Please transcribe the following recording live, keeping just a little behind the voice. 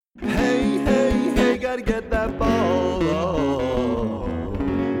gotta get that ball.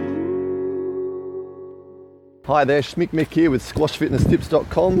 Hi there, Schmick Mick here with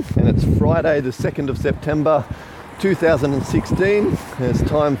SquashFitnessTips.com, and it's Friday the 2nd of September 2016, and it's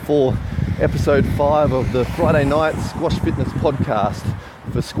time for episode 5 of the Friday night Squash Fitness podcast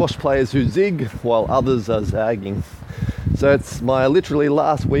for squash players who zig while others are zagging. So it's my literally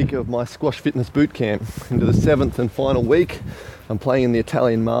last week of my Squash Fitness Bootcamp, into the 7th and final week. I'm playing in the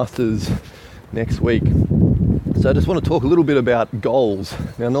Italian Masters next week. So I just want to talk a little bit about goals.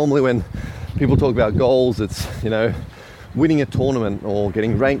 Now normally when people talk about goals, it's, winning a tournament or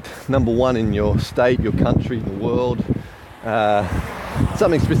getting ranked number 1 in your state, your country, the world,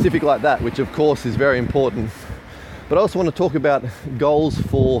 something specific like that, which of course is very important. But I also want to talk about goals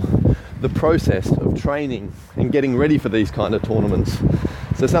for the process of training and getting ready for these kind of tournaments.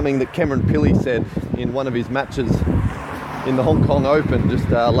 So something that Cameron Pilley said in one of his matches in the Hong Kong Open just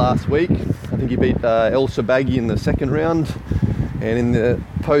last week. I think he beat El Shabagi in the second round. And in the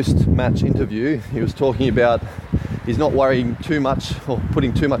post-match interview, he was talking about he's not worrying too much or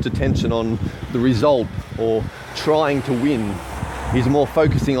putting too much attention on the result or trying to win. He's more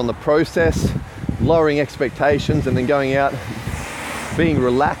focusing on the process, lowering expectations, and then going out being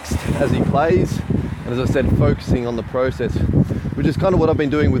relaxed as he plays. And as I said, focusing on the process, which is kind of what I've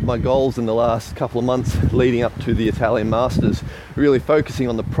been doing with my goals in the last couple of months leading up to the Italian Masters, really focusing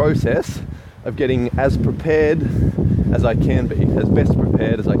on the process of getting as prepared as I can be, as best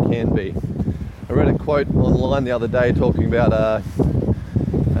prepared as I can be. I read a quote online the other day talking about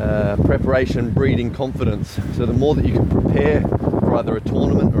preparation breeding confidence. So the more that you can prepare for either a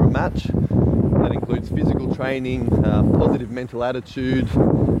tournament or a match, that includes physical training, positive mental attitude,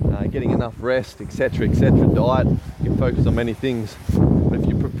 getting enough rest, etc., diet. You can focus on many things. But if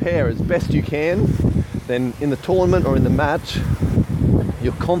you prepare as best you can, then in the tournament or in the match,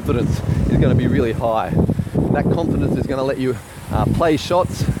 your confidence is going to be really high. And that confidence is going to let you play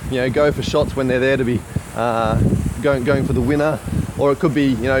shots, go for shots when they're there to be going for the winner, or it could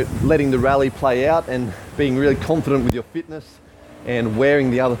be, letting the rally play out and being really confident with your fitness and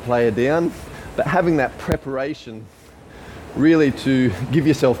wearing the other player down. But having that preparation really to give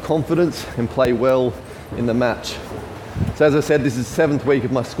yourself confidence and play well in the match. So as I said, this is the 7th week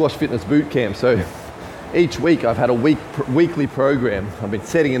of my Squash Fitness Bootcamp. So each week I've had a weekly program. I've been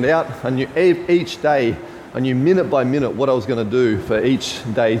setting it out. I knew each day, I knew minute by minute what I was going to do for each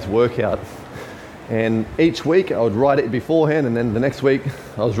day's workout. And each week I would write it beforehand, and then the next week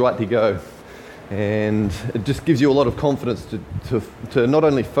I was right to go. And it just gives you a lot of confidence to not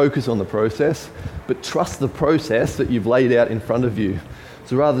only focus on the process, but trust the process that you've laid out in front of you.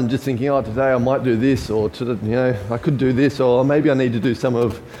 So rather than just thinking, today I might do this, or I could do this, or maybe I need to do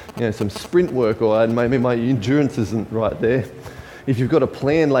some sprint work, or maybe my endurance isn't right there. If you've got a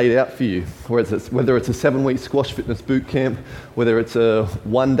plan laid out for you, whether it's a 7-week Squash Fitness Bootcamp, whether it's a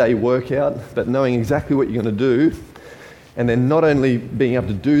 1-day workout, but knowing exactly what you're going to do, and then not only being able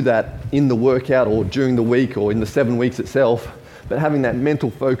to do that in the workout or during the week or in the 7 weeks itself, but having that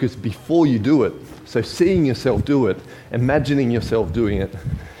mental focus before you do it. So seeing yourself do it, imagining yourself doing it.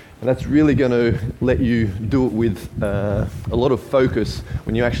 And that's really going to let you do it with a lot of focus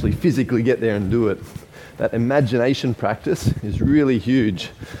when you actually physically get there and do it. That imagination practice is really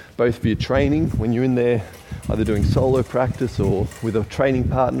huge, both for your training when you're in there, either doing solo practice or with a training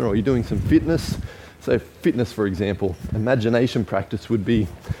partner, or you're doing some fitness. So fitness, for example, imagination practice would be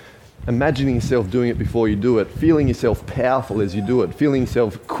imagining yourself doing it before you do it, feeling yourself powerful as you do it, feeling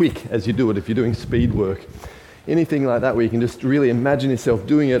yourself quick as you do it if you're doing speed work. Anything like that where you can just really imagine yourself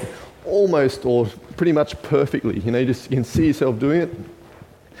doing it almost or pretty much perfectly. You can see yourself doing it.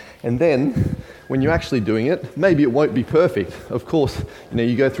 And then when you're actually doing it, maybe it won't be perfect. Of course,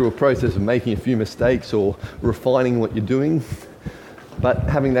 you go through a process of making a few mistakes or refining what you're doing. But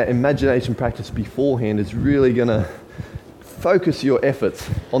having that imagination practice beforehand is really going to focus your efforts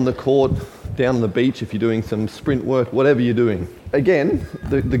on the court, down on the beach if you're doing some sprint work, whatever you're doing. Again,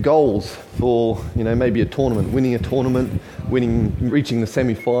 the goals for maybe a tournament, winning a tournament, reaching the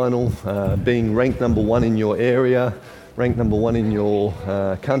semi-final, being ranked number 1 in your area, ranked number 1 in your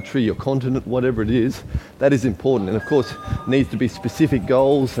country, your continent, whatever it is, that is important. And of course, it needs to be specific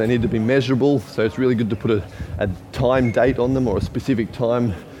goals. They need to be measurable. So it's really good to put a time date on them, or a specific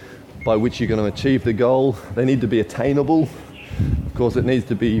time by which you're going to achieve the goal. They need to be attainable. Of course, it needs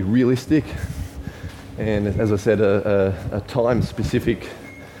to be realistic. And as I said, a time-specific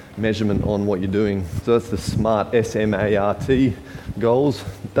measurement on what you're doing. So that's the SMART, S-M-A-R-T goals.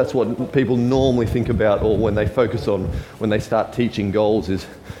 That's what people normally think about, or when they focus on when they start teaching goals, is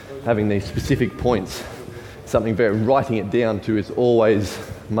having these specific points. Writing it down to is always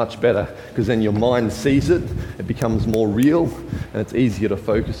much better, because then your mind sees it, it becomes more real, and it's easier to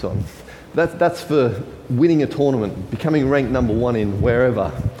focus on. That's for winning a tournament, becoming ranked number one in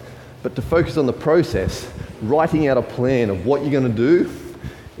wherever. But to focus on the process, writing out a plan of what you're going to do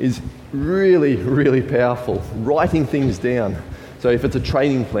is really, really powerful. Writing things down. So if it's a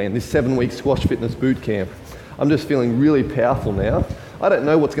training plan, this 7-week squash fitness boot camp, I'm just feeling really powerful now. I don't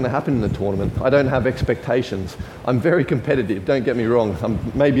know what's going to happen in the tournament. I don't have expectations. I'm very competitive, don't get me wrong. I'm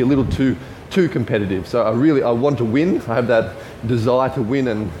maybe a little too competitive. So I want to win. I have that desire to win,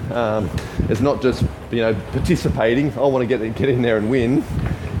 and it's not just participating. I want to get in there and win.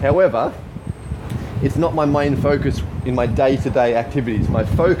 However, it's not my main focus in my day-to-day activities. My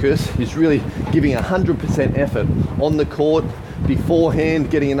focus is really giving 100% effort on the court, beforehand,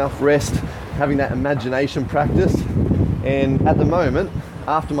 getting enough rest, having that imagination practice. And at the moment,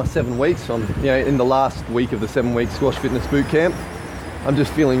 after my 7 weeks, in the last week of the 7-week squash fitness boot camp, I'm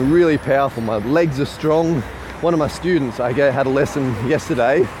just feeling really powerful. My legs are strong. One of my students, I had a lesson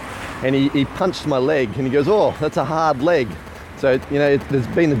yesterday, and he punched my leg, and he goes, "Oh, that's a hard leg." So, there's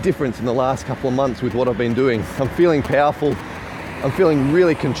been a difference in the last couple of months with what I've been doing. I'm feeling powerful. I'm feeling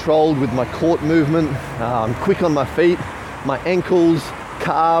really controlled with my court movement. I'm quick on my feet. My ankles,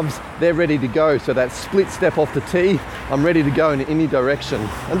 calves, they're ready to go. So that split step off the tee, I'm ready to go in any direction.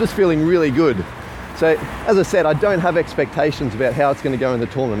 I'm just feeling really good. So, as I said, I don't have expectations about how it's going to go in the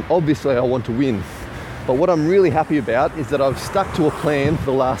tournament. Obviously, I want to win. But what I'm really happy about is that I've stuck to a plan for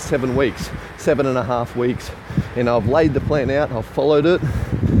the last 7 weeks, 7.5 weeks. And I've laid the plan out, I've followed it,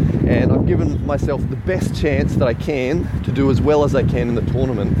 and I've given myself the best chance that I can to do as well as I can in the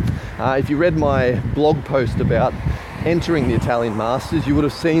tournament. If you read my blog post about entering the Italian Masters, you would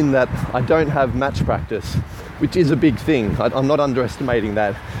have seen that I don't have match practice, which is a big thing. I'm not underestimating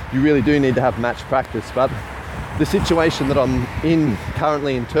that. You really do need to have match practice, but the situation that I'm in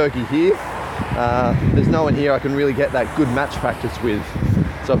currently in Turkey here, there's no one here I can really get that good match practice with.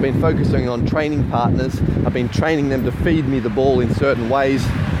 So I've been focusing on training partners. I've been training them to feed me the ball in certain ways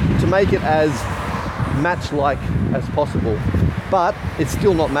to make it as match-like as possible. But it's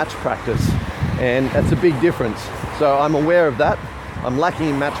still not match practice, and that's a big difference. So I'm aware of that. I'm lacking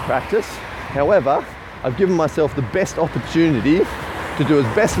in match practice. However, I've given myself the best opportunity to do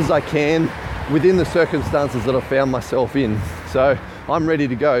as best as I can within the circumstances that I've found myself in. So I'm ready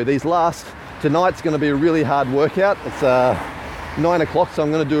to go. Tonight's going to be a really hard workout. It's 9 o'clock, so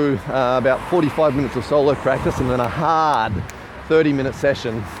I'm going to do about 45 minutes of solo practice and then a hard 30-minute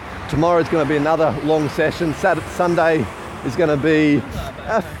session. Tomorrow's going to be another long session. Sunday is going to be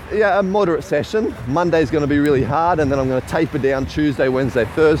a moderate session. Monday's going to be really hard, and then I'm going to taper down Tuesday, Wednesday,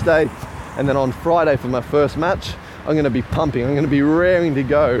 Thursday. And then on Friday for my first match, I'm going to be pumping. I'm going to be raring to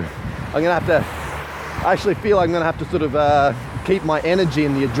go. I actually feel I'm going to have to sort of keep my energy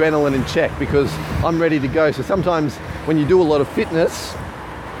and the adrenaline in check, because I'm ready to go. So sometimes when you do a lot of fitness,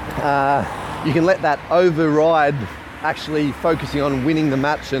 you can let that override actually focusing on winning the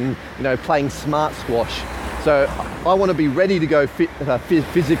match and playing smart squash. So I want to be ready to go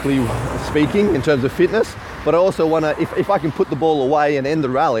physically speaking in terms of fitness, but I also want to, if I can put the ball away and end the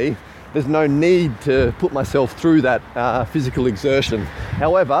rally, there's no need to put myself through that physical exertion.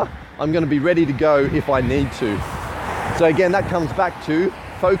 However, I'm going to be ready to go if I need to. So again, that comes back to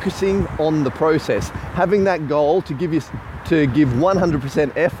focusing on the process, having that goal to give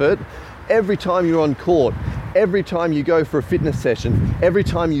 100% effort every time you're on court, every time you go for a fitness session, every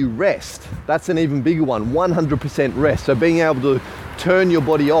time you rest. That's an even bigger one, 100% rest. So being able to turn your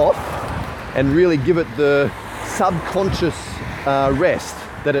body off and really give it the subconscious rest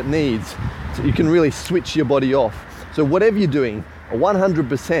that it needs. So you can really switch your body off. So whatever you're doing,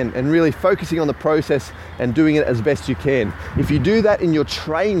 100%, and really focusing on the process and doing it as best you can. If you do that in your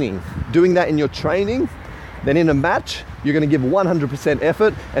training, then in a match, you're going to give 100%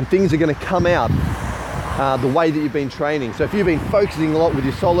 effort, and things are going to come out the way that you've been training. So if you've been focusing a lot with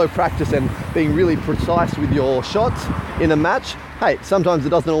your solo practice and being really precise with your shots in a match, hey, sometimes it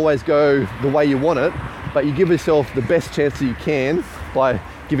doesn't always go the way you want it, but you give yourself the best chance that you can by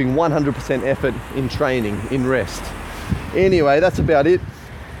giving 100% effort in training, in rest. Anyway, that's about it.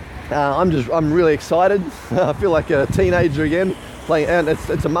 I'm really excited. I feel like a teenager again playing, and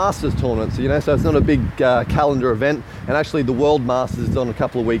it's a Masters tournament, so it's not a big calendar event. And actually, the World Masters is on a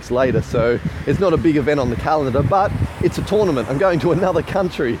couple of weeks later, so it's not a big event on the calendar, but it's a tournament. I'm going to another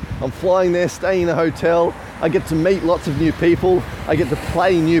country. I'm flying there, staying in a hotel. I get to meet lots of new people. I get to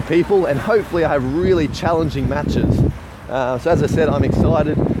play new people, and hopefully, I have really challenging matches. So as I said, I'm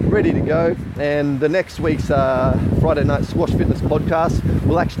excited, ready to go, and the next week's Friday Night Squash Fitness podcast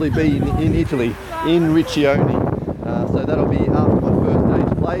will actually be in Italy, in Riccione. So that'll be after my first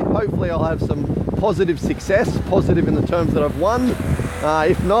day's play. play. Hopefully I'll have some positive success, positive in the terms that I've won.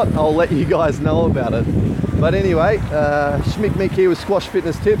 If not, I'll let you guys know about it. But anyway, Schmick Mick here with Squash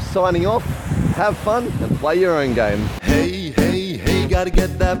Fitness Tips, signing off. Have fun and play your own game. Hey, hey, hey, gotta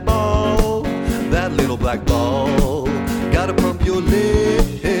get that ball, that little black ball. Gotta pump your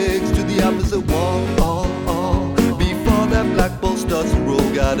legs to the opposite wall. Before that black ball starts to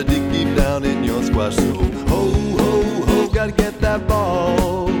roll, gotta dig deep down in your squash soul. Ho, ho, ho, gotta get that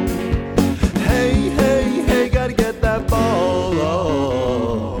ball.